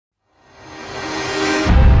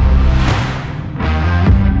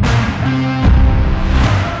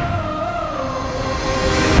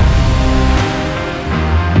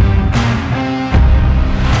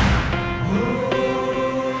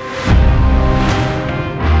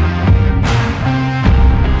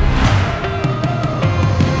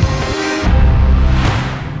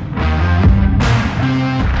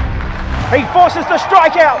forces the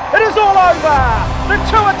strikeout. It is all over. The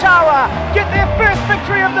Tuatara get their first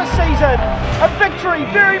victory of the season. A victory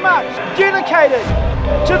very much dedicated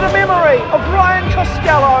to the memory of Ryan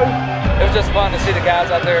Costello. It was just fun to see the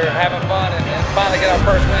guys out there having fun and finally get our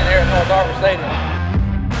first win here at North Arbor Stadium.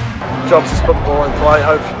 Job's just put the ball in play,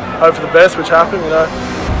 hope for the best, which happened, you know.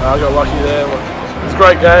 I got lucky there. It was a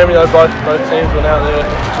great game, you know, both teams went out there.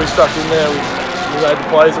 We stuck in there, we made the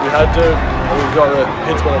plays that we had to, and we got the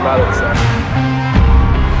hits when it mattered. So.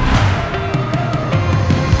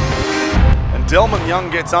 And Delman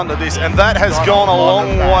Young gets under this, and that has gone a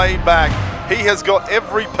long way back. He has got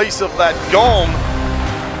every piece of that gone.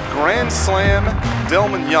 Grand Slam,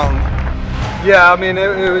 Delman Young. Yeah, I mean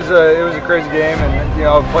it was a crazy game, and you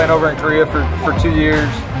know, playing over in Korea for 2 years,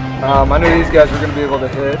 I knew these guys were going to be able to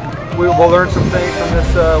hit. We'll learn some things from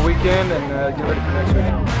this weekend and get ready for next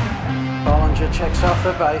weekend. Bollinger checks off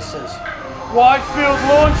the bases. Whitefield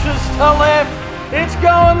launches to left. It's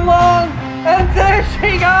going long, and there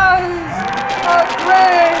she goes! A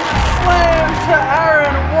grand slam to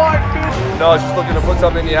Aaron Whitefield. No, I was just looking to put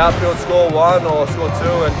something in the outfield, score 1 or score 2,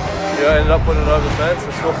 and you know, ended up putting it over the fence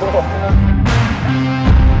and score 4.